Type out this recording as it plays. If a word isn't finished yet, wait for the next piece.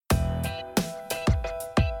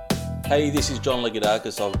Hey, this is John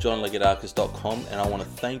Legadakis of johnlegadakis.com, and I want to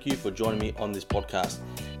thank you for joining me on this podcast.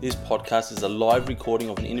 This podcast is a live recording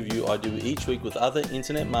of an interview I do each week with other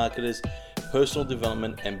internet marketers, personal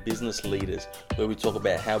development, and business leaders, where we talk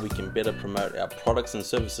about how we can better promote our products and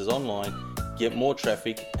services online, get more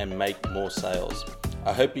traffic, and make more sales.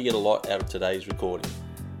 I hope you get a lot out of today's recording.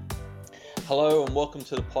 Hello and welcome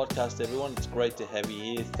to the podcast, everyone. It's great to have you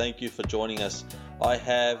here. Thank you for joining us. I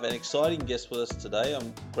have an exciting guest with us today.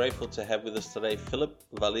 I'm grateful to have with us today Philip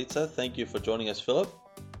Valitza. Thank you for joining us, Philip.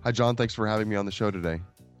 Hi, John. Thanks for having me on the show today.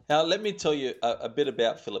 Now, let me tell you a bit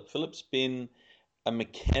about Philip. Philip's been a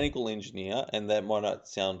mechanical engineer, and that might not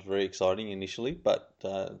sound very exciting initially, but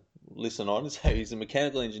listen on. So he's a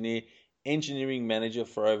mechanical engineer, engineering manager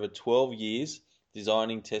for over 12 years,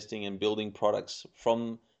 designing, testing, and building products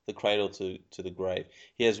from the cradle to the grave.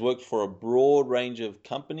 He has worked for a broad range of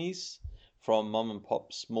companies, from mom and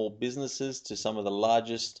pop small businesses to some of the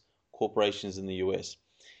largest corporations in the US.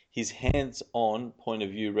 His hands-on point of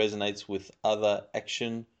view resonates with other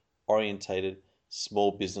action-orientated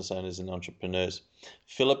small business owners and entrepreneurs.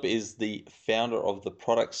 Philip is the founder of The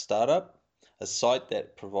Product Startup, a site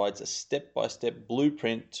that provides a step-by-step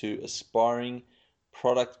blueprint to aspiring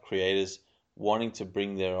product creators wanting to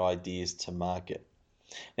bring their ideas to market.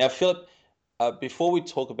 Now, Philip, before we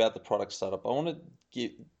talk about The Product Startup, I want to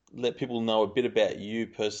let people know a bit about you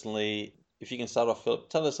personally. If you can start off, Philip,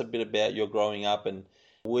 tell us a bit about your growing up and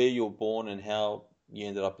where you were born and how you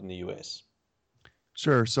ended up in the US.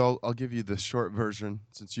 Sure. So I'll give you the short version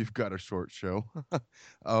since you've got a short show.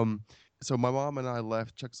 So my mom and I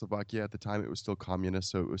left Czechoslovakia at the time. It was still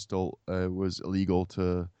communist, so it was still was illegal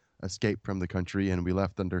to escape from the country, and we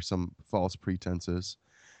left under some false pretenses.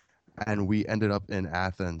 And we ended up in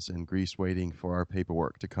Athens in Greece waiting for our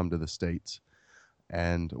paperwork to come to the States.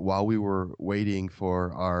 And while we were waiting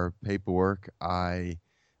for our paperwork, I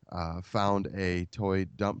found a toy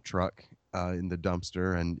dump truck in the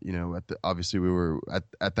dumpster. And, you know, obviously we were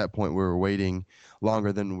at that point, we were waiting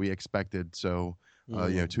longer than we expected. So,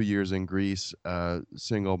 2 years in Greece,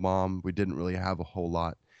 single mom, we didn't really have a whole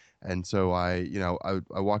lot. And so I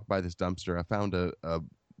walked by this dumpster. I found a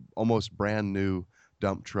almost brand new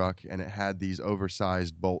dump truck, and it had these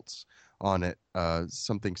oversized bolts on it,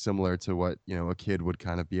 something similar to what a kid would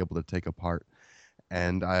kind of be able to take apart.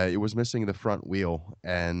 And it was missing the front wheel,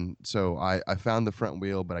 and so I found the front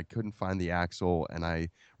wheel, but I couldn't find the axle. And I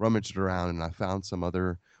rummaged around, and I found some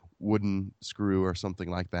other wooden screw or something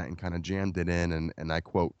like that, and kind of jammed it in. And I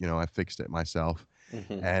quote, I fixed it myself.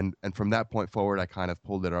 Mm-hmm. And from that point forward, I kind of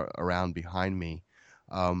pulled it around behind me.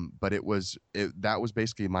 But that was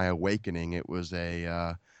basically my awakening. It was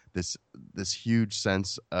this huge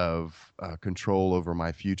sense of control over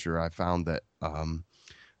my future. I found that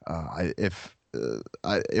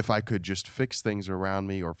if I could just fix things around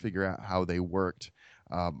me or figure out how they worked,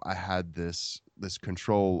 I had this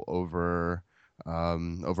control over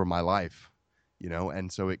my life,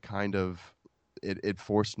 and so it kind of it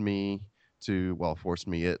forced me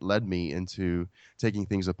it led me into taking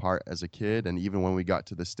things apart as a kid. And even when we got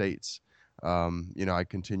to the States, I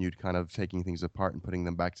continued kind of taking things apart and putting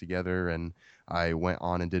them back together. And I went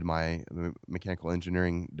on and did my mechanical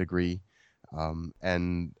engineering degree,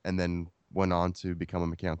 and then went on to become a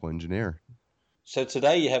mechanical engineer. So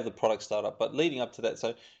today you have The Product Startup, but leading up to that,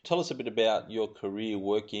 so tell us a bit about your career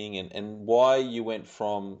working and why you went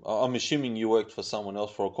from, I'm assuming you worked for someone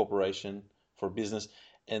else, for a corporation, for a business,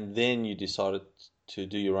 and then you decided to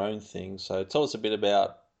do your own thing. So tell us a bit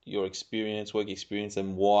about your experience, work experience,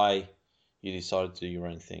 and why you decided to do your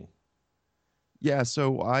own thing. Yeah,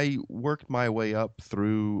 so I worked my way up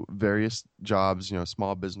through various jobs,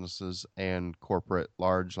 small businesses and corporate,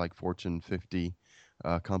 large, like Fortune 50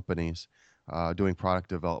 companies, doing product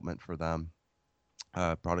development for them,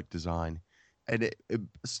 product design. And it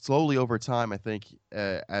slowly over time, I think,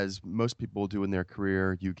 as most people do in their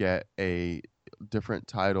career, you get a different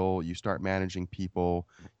title. You start managing people.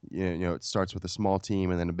 It starts with a small team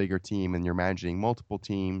and then a bigger team, and you're managing multiple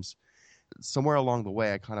teams. Somewhere along the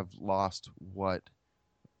way, I kind of lost what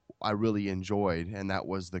I really enjoyed, and that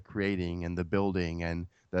was the creating and the building and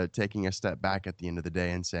the taking a step back at the end of the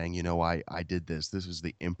day and saying, I did this. This is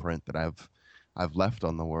the imprint that I've left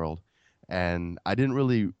on the world. And I didn't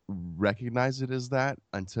really recognize it as that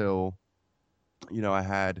until, I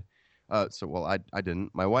had, I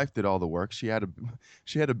didn't. My wife did all the work. She had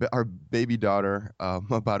our baby daughter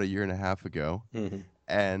about a year and a half ago. Mm-hmm.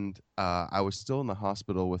 And I was still in the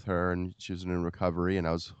hospital with her, and she was in recovery, and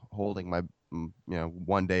I was holding my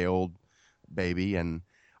 1-day-old baby. And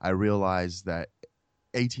I realized that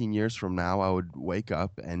 18 years from now, I would wake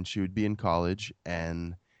up and she would be in college,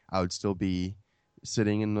 and I would still be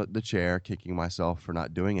sitting in the chair, kicking myself for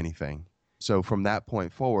not doing anything. So from that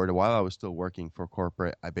point forward, while I was still working for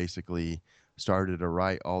corporate, I basically started to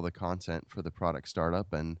write all the content for the product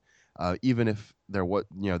startup. And even if there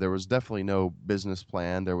was definitely no business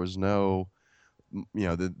plan, there was no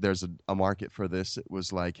there's a market for this. It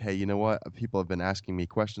was like, hey, you know what? People have been asking me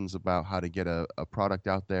questions about how to get a product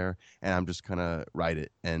out there, and I'm just gonna write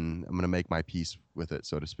it, and I'm gonna make my peace with it,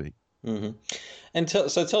 so to speak. Hmm. And tell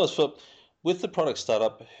us, Philip, with the product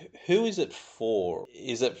startup, who is it for?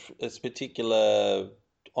 Is it it's particular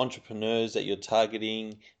entrepreneurs that you're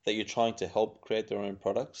targeting, that you're trying to help create their own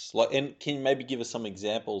products? Like, and can you maybe give us some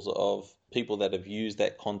examples of people that have used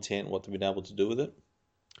that content, what they've been able to do with it?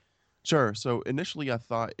 Sure. So initially, I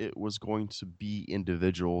thought it was going to be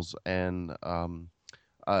individuals and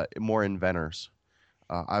more inventors.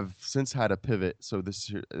 I've since had a pivot, so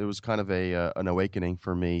it was kind of a an awakening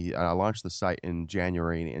for me. I launched the site in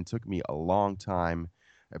January, and it took me a long time.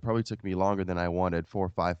 It probably took me longer than I wanted, 4 or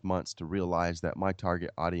 5 months, to realize that my target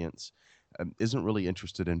audience isn't really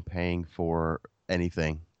interested in paying for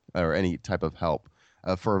anything or any type of help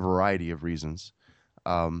for a variety of reasons.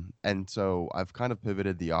 And so I've kind of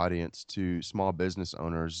pivoted the audience to small business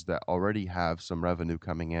owners that already have some revenue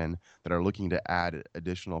coming in that are looking to add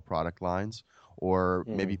additional product lines, or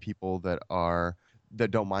maybe Mm. people that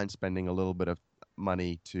don't mind spending a little bit of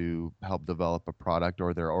money to help develop a product,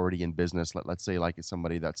 or they're already in business. Let's say like it's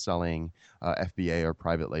somebody that's selling FBA or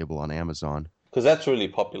private label on Amazon. Because that's really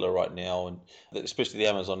popular right now, and especially the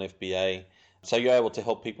Amazon FBA. So you're able to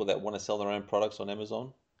help people that want to sell their own products on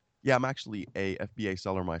Amazon? Yeah, I'm actually a FBA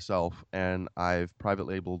seller myself, and I've private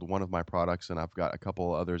labeled one of my products, and I've got a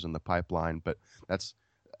couple others in the pipeline. But that's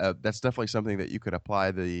that's definitely something that you could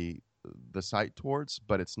apply the site towards,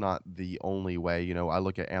 but it's not the only way. I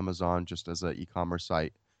look at Amazon just as an e-commerce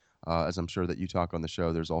site. As I'm sure that you talk on the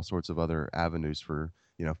show, there's all sorts of other avenues for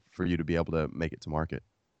you to be able to make it to market.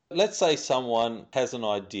 Let's say someone has an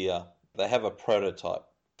idea, they have a prototype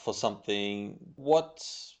for something.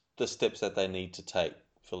 What's the steps that they need to take,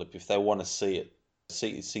 Philip, if they want to see it,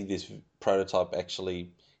 see this prototype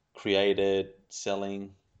actually created,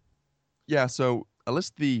 selling? Yeah, so I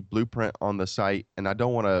list the blueprint on the site, and I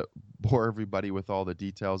don't want to bore everybody with all the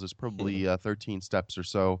details. There's probably 13 steps or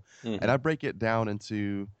so, and Hmm. I break it down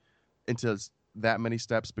into that many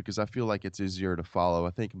steps because I feel like it's easier to follow.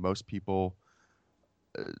 I think most people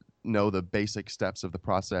uh, know the basic steps of the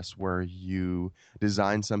process where you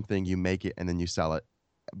design something, you make it, and then you sell it.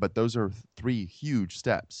 But those are three huge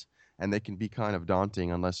steps, and they can be kind of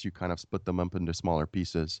daunting unless you kind of split them up into smaller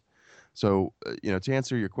pieces. So, to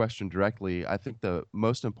answer your question directly, I think the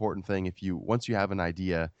most important thing, if you once you have an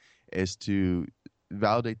idea, is to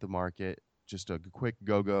validate the market. Just a quick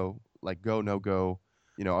like go no go.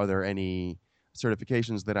 Are there any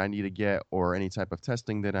certifications that I need to get, or any type of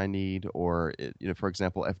testing that I need, or for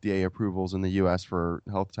example, FDA approvals in the U.S. for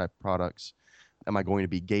health type products? Am I going to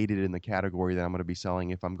be gated in the category that I'm going to be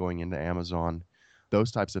selling if I'm going into Amazon?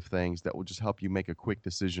 Those types of things that will just help you make a quick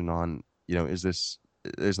decision on,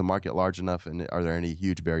 is the market large enough, and are there any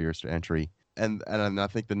huge barriers to entry? And I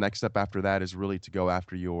think the next step after that is really to go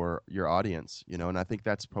after your audience, and I think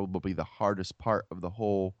that's probably the hardest part of the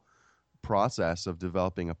whole process of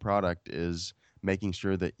developing a product is making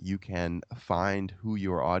sure that you can find who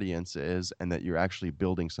your audience is and that you're actually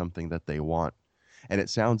building something that they want. And it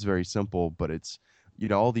sounds very simple, but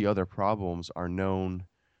all the other problems are known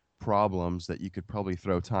problems that you could probably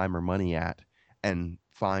throw time or money at and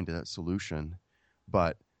find a solution.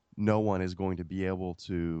 But no one is going to be able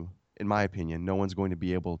to, in my opinion, no one's going to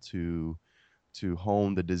be able to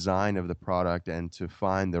hone the design of the product and to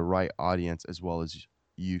find the right audience as well as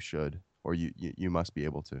you should, or you must be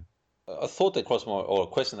able to. A thought that crossed my, or a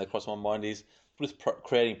question that crossed my mind is with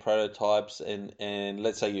creating prototypes, and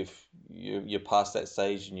let's say you're past that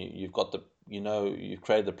stage and you've got you've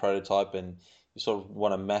created the prototype and you sort of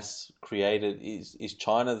want to mass create it. Is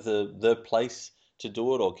China the place to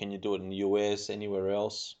do it, or can you do it in the US, anywhere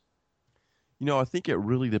else? I think it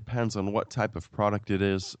really depends on what type of product it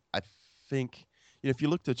is. I think, if you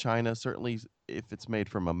look to China, certainly if it's made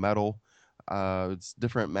from a metal, it's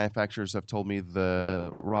different manufacturers have told me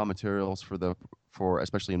the raw materials for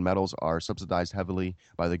especially in metals are subsidized heavily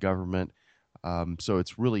by the government. So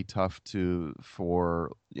it's really tough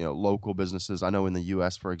for local businesses. I know in the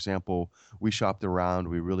U.S., for example, we shopped around.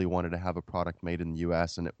 We really wanted to have a product made in the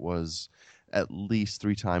U.S., and it was at least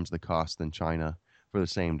three times the cost than China for the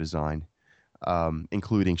same design,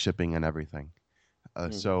 including shipping and everything.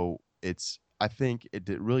 Hmm. So I think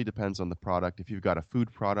it really depends on the product. If you've got a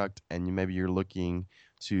food product and maybe you're looking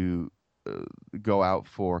to uh, go out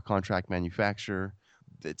for contract manufacture,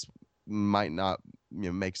 it's might not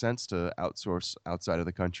make sense to outsource outside of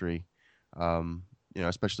the country. Um,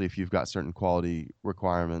 especially if you've got certain quality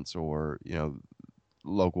requirements or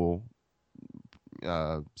local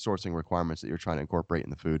sourcing requirements that you're trying to incorporate in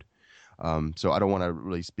the food. So I don't want to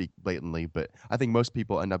really speak blatantly, but I think most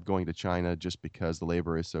people end up going to China just because the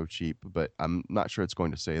labor is so cheap. But I'm not sure it's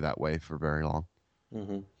going to stay that way for very long.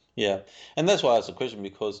 Hmm. Yeah, and that's why I asked the question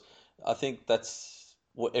because I think that's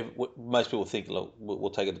what most people think. Look, we'll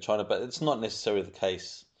take it to China, but it's not necessarily the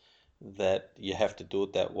case that you have to do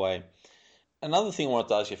it that way. Another thing I wanted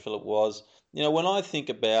to ask you, Philip, was when I think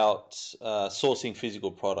about sourcing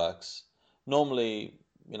physical products, normally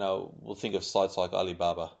we'll think of sites like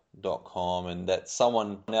Alibaba.com and that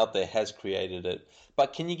someone out there has created it.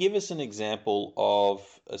 But can you give us an example of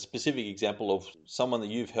a specific example of someone that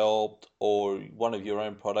you've helped or one of your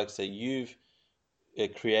own products that you've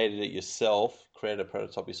created it yourself, created a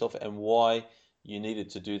prototype yourself, and why you needed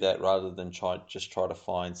to do that rather than try to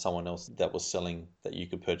find someone else that was selling that you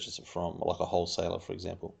could purchase it from, like a wholesaler, for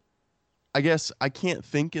example. I guess I can't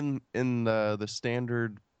think in the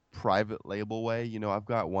standard private label way. I've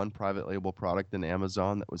got one private label product in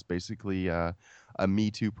Amazon that was basically a Me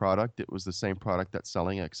Too product. It was the same product that's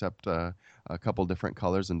selling, except a couple different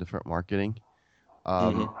colors and different marketing.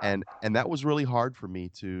 Hmm. And that was really hard for me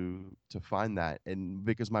to find that, and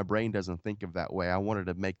because my brain doesn't think of that way, I wanted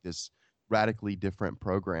to make this radically different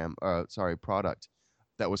product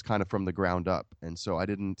that was kind of from the ground up, and so I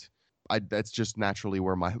didn't. That's just naturally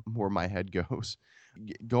where my head goes.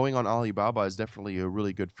 Going on Alibaba is definitely a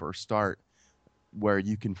really good first start, where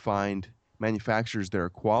you can find manufacturers that are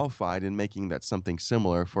qualified in making that something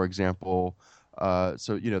similar. For example,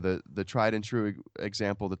 so the tried and true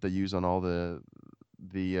example that they use on all the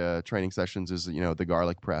training sessions is the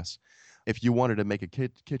garlic press. If you wanted to make a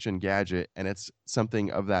kitchen gadget and it's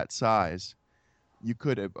something of that size, you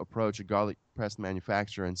could approach a garlic press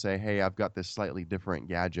manufacturer and say, "Hey, I've got this slightly different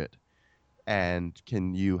gadget, and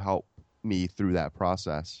can you help me through that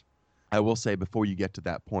process?" I will say before you get to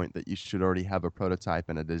that point that you should already have a prototype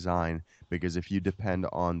and a design, because if you depend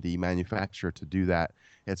on the manufacturer to do that,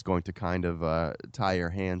 it's going to kind of tie your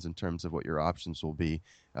hands in terms of what your options will be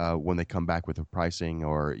when they come back with a pricing,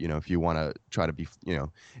 or if you want to try to be,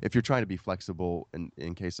 if you're trying to be flexible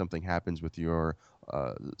in case something happens with your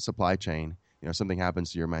supply chain, something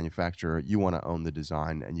happens to your manufacturer, you want to own the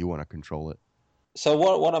design and you want to control it. So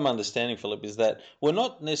what I'm understanding, Philip, is that we're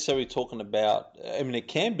not necessarily talking about. I mean, it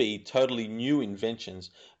can be totally new inventions,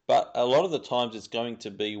 but a lot of the times it's going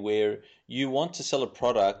to be where you want to sell a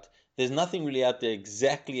product. There's nothing really out there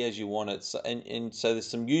exactly as you want it, so, and so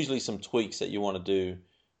there's usually some tweaks that you want to do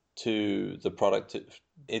to the product.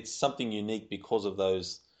 It's something unique because of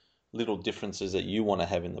those little differences that you want to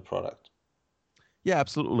have in the product. Yeah,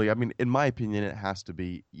 absolutely. I mean, in my opinion, it has to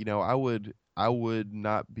be. I would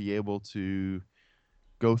not be able to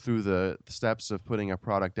go through the steps of putting a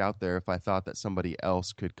product out there if I thought that somebody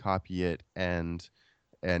else could copy it and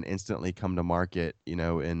instantly come to market,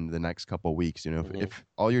 in the next couple of weeks. Hmm. If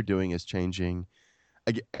all you're doing is changing.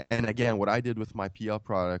 And again, what I did with my PL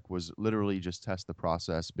product was literally just test the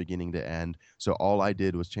process beginning to end. So all I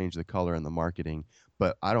did was change the color and the marketing,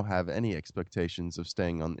 but I don't have any expectations of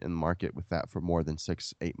staying in the market with that for more than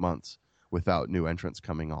 6, 8 months without new entrants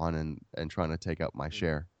coming on and trying to take up my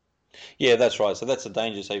share. Yeah, that's right. So that's the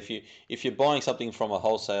danger. So if you're buying something from a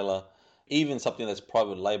wholesaler, even something that's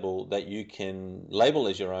private label that you can label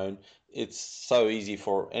as your own, it's so easy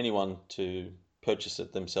for anyone to purchase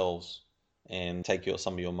it themselves and take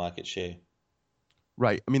some of your market share.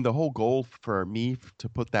 Right. I mean, the whole goal for me to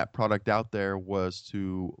put that product out there was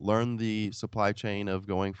to learn the supply chain of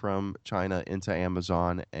going from China into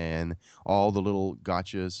Amazon and all the little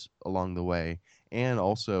gotchas along the way, and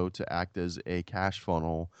also to act as a cash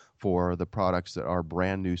funnel for the products that are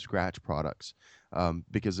brand new scratch products.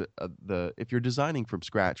 Because the if you're designing from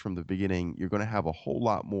scratch from the beginning, you're going to have a whole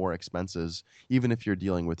lot more expenses, even if you're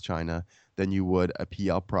dealing with China, than you would a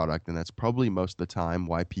PL product, and that's probably most of the time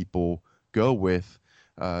why people go with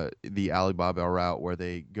the Alibaba route, where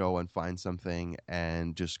they go and find something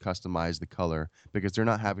and just customize the color, because they're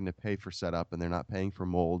not having to pay for setup, and they're not paying for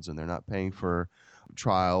molds, and they're not paying for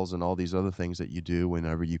trials and all these other things that you do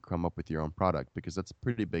whenever you come up with your own product, because that's a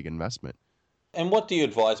pretty big investment. And what do you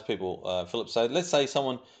advise people, Philip? So let's say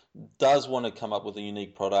someone does want to come up with a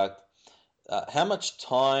unique product. How much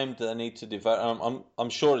time do they need to devote? I'm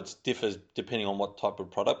sure it differs depending on what type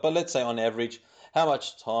of product, but let's say on average, how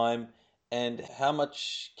much time and how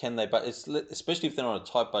much can they? But especially if they're on a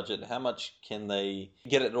tight budget, how much can they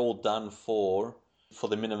get it all done for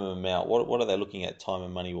the minimum amount? What are they looking at time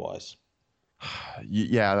and money wise?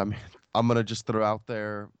 Yeah, I mean, I'm gonna just throw out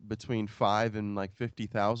there between 5 and like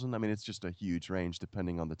 50,000. I mean, it's just a huge range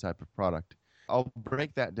depending on the type of product. I'll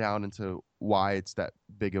break that down into why it's that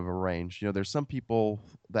big of a range. There's some people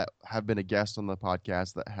that have been a guest on the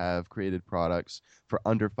podcast that have created products for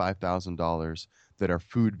under $5,000 that are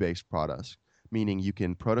food-based products, meaning you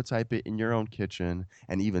can prototype it in your own kitchen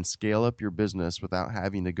and even scale up your business without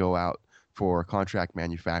having to go out for a contract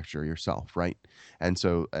manufacturer yourself, right? And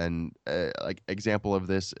so, like example of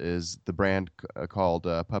this is the brand called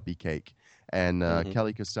Puppy Cake, and Hmm.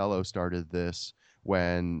 Kelly Costello started this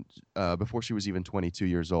when before she was even 22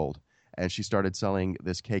 years old, and she started selling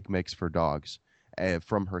this cake mix for dogs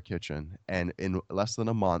from her kitchen, and in less than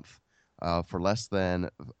a month. For less than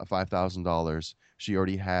 $5,000, she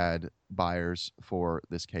already had buyers for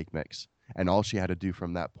this cake mix, and all she had to do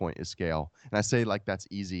from that point is scale. And I say like that's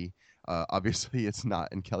easy. Obviously, it's not.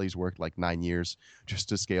 And Kelly's worked like 9 years just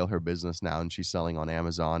to scale her business now, and she's selling on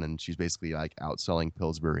Amazon, and she's basically like outselling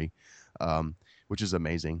Pillsbury, um, which is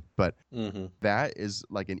amazing. But Hmm. that is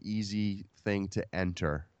like an easy thing to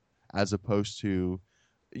enter, as opposed to,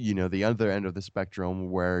 the other end of the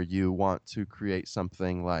spectrum where you want to create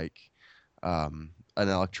something like an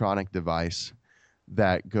electronic device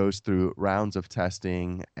that goes through rounds of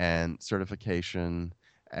testing and certification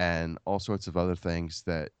and all sorts of other things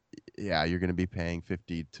that, yeah, you're going to be paying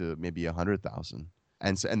 50 to maybe 100,000.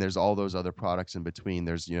 And there's all those other products in between.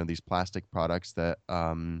 There's, these plastic products that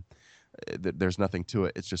there's nothing to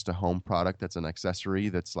it. It's just a home product that's an accessory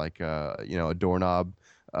that's like a doorknob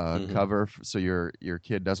Hmm. cover, so your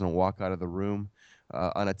kid doesn't walk out of the room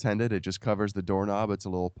unattended. It just covers the doorknob. It's a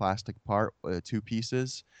little plastic part, two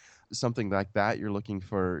pieces, something like that. You're looking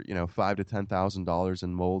for $5,000 to $10,000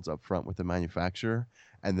 in molds up front with the manufacturer,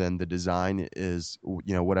 and then the design is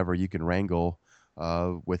whatever you can wrangle.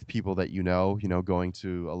 With people that going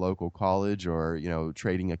to a local college, or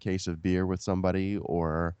trading a case of beer with somebody,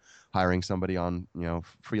 or hiring somebody on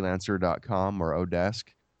freelancer.com or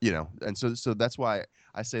Odesk. And so that's why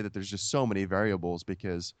I say that there's just so many variables,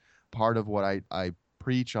 because part of what I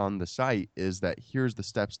preach on the site is that here's the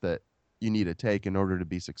steps that you need to take in order to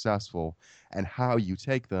be successful, and how you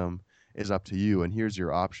take them is up to you, and here's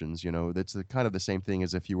your options. That's kind of the same thing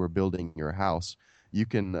as if you were building your house. You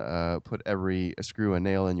can put every screw and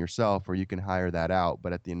nail in yourself, or you can hire that out,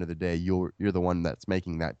 but at the end of the day, you're the one that's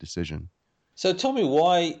making that decision. So tell me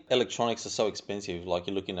why electronics are so expensive. Like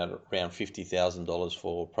you're looking at around $50,000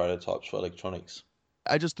 for prototypes for electronics.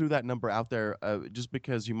 I just threw that number out there just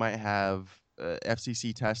because you might have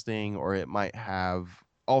FCC testing, or it might have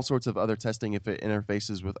all sorts of other testing if it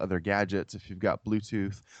interfaces with other gadgets, if you've got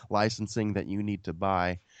Bluetooth licensing that you need to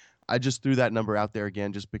buy. I just threw that number out there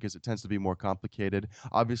again just because it tends to be more complicated.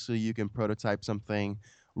 Obviously, you can prototype something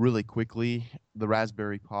really quickly. The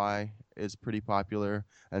Raspberry Pi is pretty popular,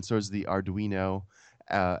 and so is the Arduino.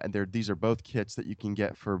 And these are both kits that you can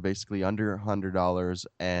get for basically under $100.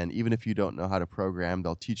 And even if you don't know how to program,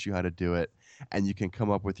 they'll teach you how to do it, and you can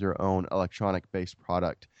come up with your own electronic-based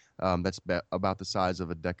product that's about the size of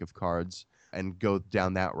a deck of cards, and go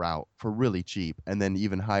down that route for really cheap, and then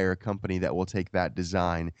even hire a company that will take that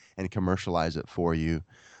design and commercialize it for you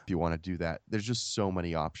if you want to do that. There's just so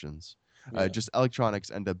many options. Yeah. Just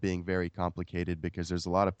electronics end up being very complicated because there's a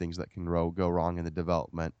lot of things that can go wrong in the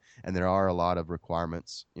development, and there are a lot of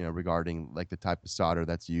requirements, regarding like the type of solder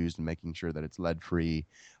that's used and making sure that it's lead free,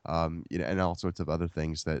 and all sorts of other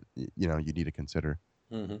things that you need to consider.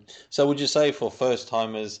 Hmm. So would you say for first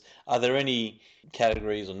timers, are there any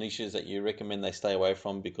categories or niches that you recommend they stay away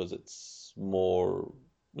from because it's more,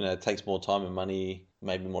 it takes more time and money,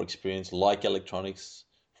 maybe more experience, like electronics,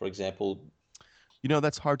 for example?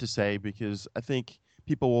 That's hard to say, because I think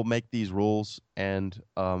people will make these rules, and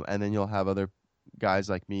then you'll have other guys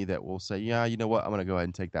like me that will say, yeah, you know what, I'm going to go ahead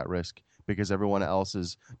and take that risk because everyone else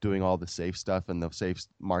is doing all the safe stuff and the safe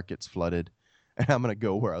market's flooded, and I'm going to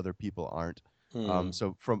go where other people aren't. Hmm.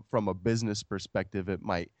 So from a business perspective, it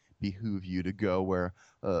might behoove you to go where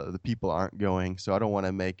the people aren't going. So I don't want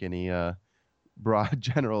to make any broad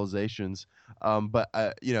generalizations. But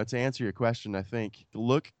to answer your question, I think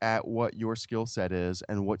look at what your skill set is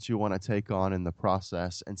and what you want to take on in the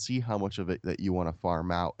process, and see how much of it that you want to farm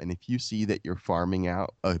out. And if you see that you're farming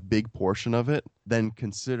out a big portion of it, then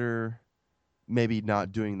consider maybe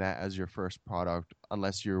not doing that as your first product,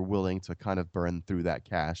 unless you're willing to kind of burn through that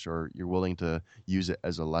cash, or you're willing to use it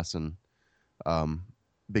as a lesson, um,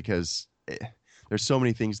 because there's so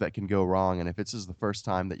many things that can go wrong. And if this is the first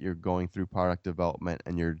time that you're going through product development,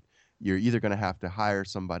 and you're either going to have to hire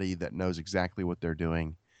somebody that knows exactly what they're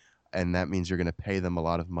doing, and that means you're going to pay them a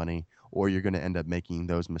lot of money, or you're going to end up making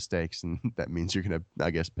those mistakes, and that means you're going to,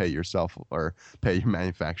 I guess, pay yourself or pay your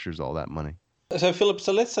manufacturers all that money. So, Philip,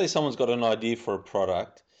 so let's say someone's got an idea for a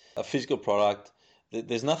product, a physical product.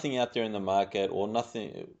 There's nothing out there in the market, or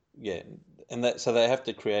nothing, yeah, and that so they have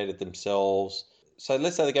to create it themselves. So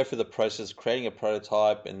let's say they go through the process of creating a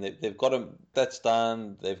prototype, and they've got that's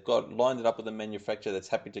done. They've got lined it up with a manufacturer that's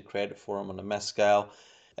happy to create it for them on a mass scale,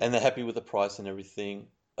 and they're happy with the price and everything.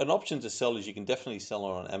 An option to sell is you can definitely sell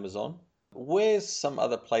it on Amazon. Where's some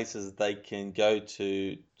other places they can go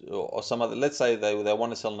to, or some other? Let's say they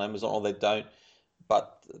want to sell on Amazon, or they don't,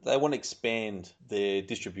 but they want to expand their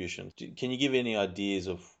distribution. Can you give any ideas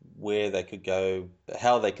of where they could go,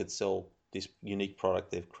 how they could sell this unique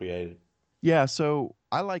product they've created? Yeah, so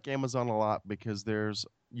I like Amazon a lot because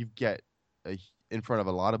you get a, in front of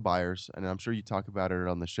a lot of buyers, and I'm sure you talk about it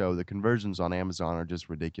on the show. The conversions on Amazon are just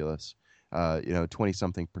ridiculous. 20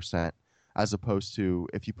 something percent, as opposed to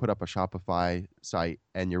if you put up a Shopify site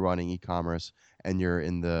and you're running e-commerce and you're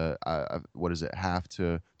in the what is it, half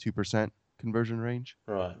to 2% conversion range.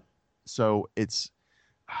 Right. So it's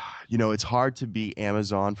hard to beat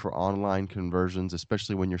Amazon for online conversions,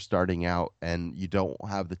 especially when you're starting out and you don't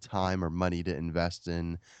have the time or money to invest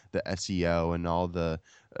in the SEO and all the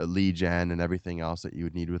lead gen and everything else that you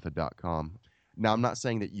would need with a .com. Now, I'm not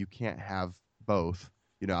saying that you can't have both.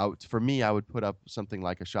 For me, I would put up something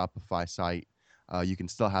like a Shopify site. You can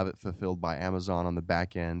still have it fulfilled by Amazon on the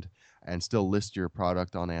back end and still list your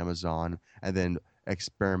product on Amazon, and then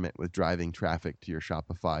experiment with driving traffic to your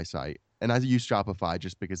Shopify site. And I use Shopify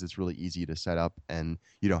just because it's really easy to set up and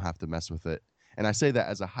you don't have to mess with it. And I say that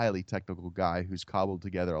as a highly technical guy who's cobbled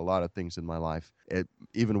together a lot of things in my life,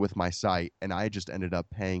 even with my site. And I just ended up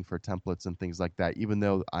paying for templates and things like that, even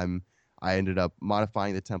though I ended up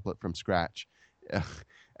modifying the template from scratch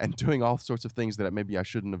and doing all sorts of things that maybe I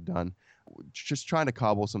shouldn't have done. Just trying to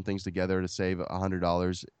cobble some things together to save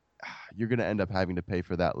 $100. You're going to end up having to pay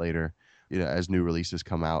for that later, as new releases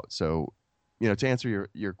come out. So, to answer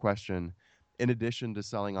your question, in addition to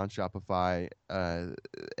selling on Shopify and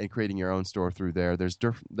creating your own store through there, there's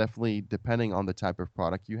definitely, depending on the type of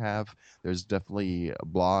product you have, there's definitely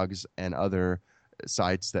blogs and other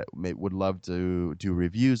sites that would love to do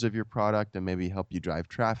reviews of your product and maybe help you drive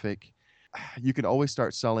traffic. You can always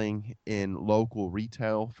start selling in local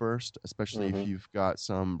retail first, especially if Mm-hmm. you've got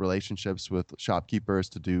some relationships with shopkeepers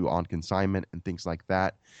to do on consignment and things like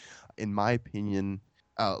that. In my opinion,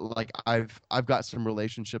 like I've got some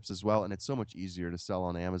relationships as well, and it's so much easier to sell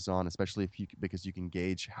on Amazon, especially because you can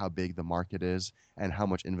gauge how big the market is and how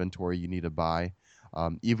much inventory you need to buy.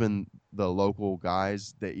 Even the local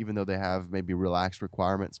guys, even though they have maybe relaxed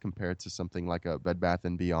requirements compared to something like a Bed Bath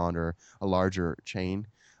and Beyond or a larger chain,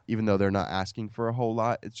 even though they're not asking for a whole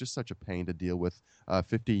lot, it's just such a pain to deal with.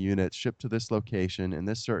 50 units shipped to this location in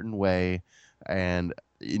this certain way, and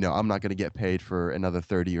I'm not going to get paid for another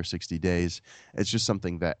 30 or 60 days. It's just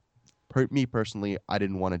something that, me personally, I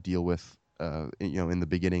didn't want to deal with, in the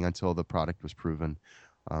beginning until the product was proven.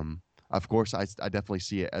 Um, of course, I definitely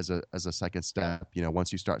see it as a second step.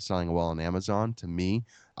 Once you start selling well on Amazon, to me,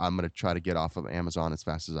 I'm going to try to get off of Amazon as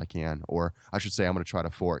fast as I can, or I should say, I'm going to try to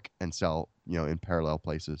fork and sell, in parallel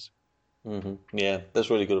places. Mm-hmm. Yeah, that's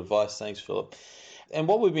really good advice. Thanks, Philip. And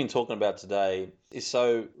what we've been talking about today is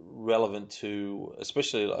so relevant to,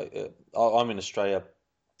 especially like I'm in Australia.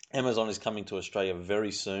 Amazon is coming to Australia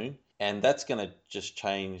very soon, and that's going to just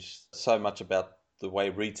change so much about the way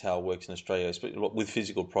retail works in Australia, especially with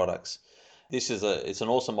physical products. It's an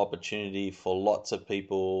awesome opportunity for lots of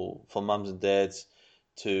people, for mums and dads,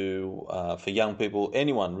 for young people,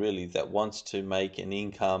 anyone really that wants to make an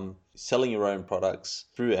income selling your own products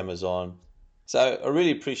through Amazon. So I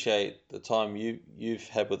really appreciate the time you've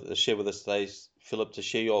had share with us today, Philip, to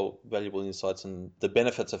share your valuable insights and the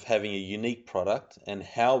benefits of having a unique product and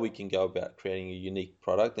how we can go about creating a unique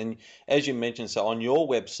product. And as you mentioned, so on your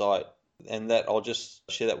website, and that I'll just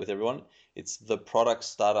share that with everyone, it's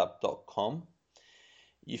theproductstartup.com.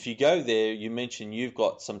 If you go there, you mentioned you've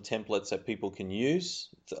got some templates that people can use,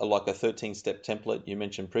 like a 13-step template you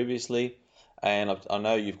mentioned previously. And I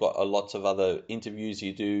know you've got lots of other interviews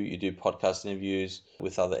you do. You do podcast interviews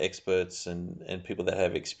with other experts and people that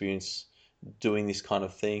have experience doing this kind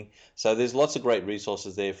of thing. So there's lots of great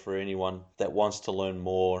resources there for anyone that wants to learn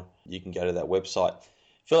more. You can go to that website.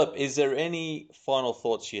 Philip, is there any final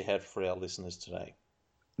thoughts you have for our listeners today?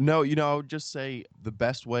 No, I would just say the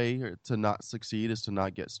best way to not succeed is to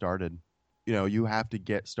not get started. You have to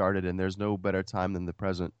get started, and there's no better time than the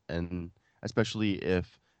present. And especially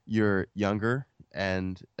if you're younger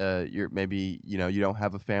and you're maybe, you don't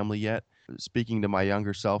have a family yet. Speaking to my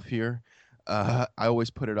younger self here, I always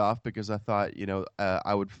put it off because I thought,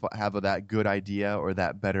 I would have that good idea or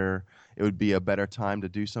it would be a better time to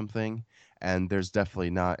do something. And there's definitely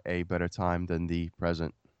not a better time than the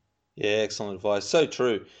present. Yeah, excellent advice. So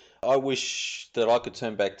true. I wish that I could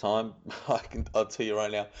turn back time. I'll tell you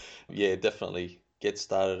right now. Yeah, definitely get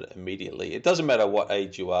started immediately. It doesn't matter what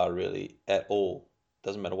age you are really at all.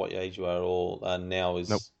 Doesn't matter what age you are at all. Now Nope.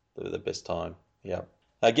 is the best time. Yeah.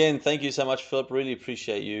 Again, thank you so much, Philip. Really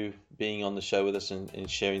appreciate you being on the show with us and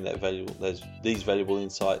sharing these valuable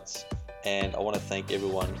insights. And I want to thank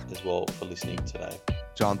everyone as well for listening today.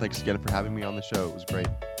 John, thanks again for having me on the show. It was great.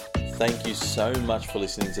 Thank you so much for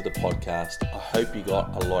listening to the podcast. I hope you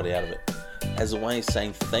got a lot out of it. As a way of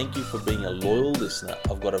saying thank you for being a loyal listener,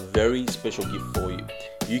 I've got a very special gift for you.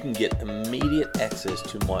 You can get immediate access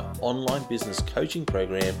to my online business coaching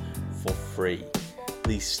program for free.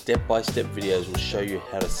 These step-by-step videos will show you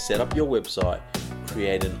how to set up your website,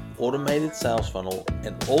 create an automated sales funnel,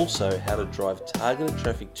 and also how to drive targeted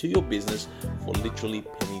traffic to your business for literally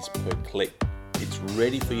pennies per click. It's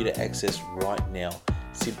ready for you to access right now.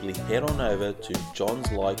 Simply head on over to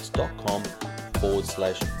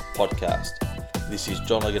johnslikes.com/podcast. This is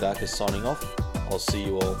John Lagoudakis signing off. I'll see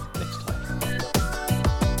you all next time.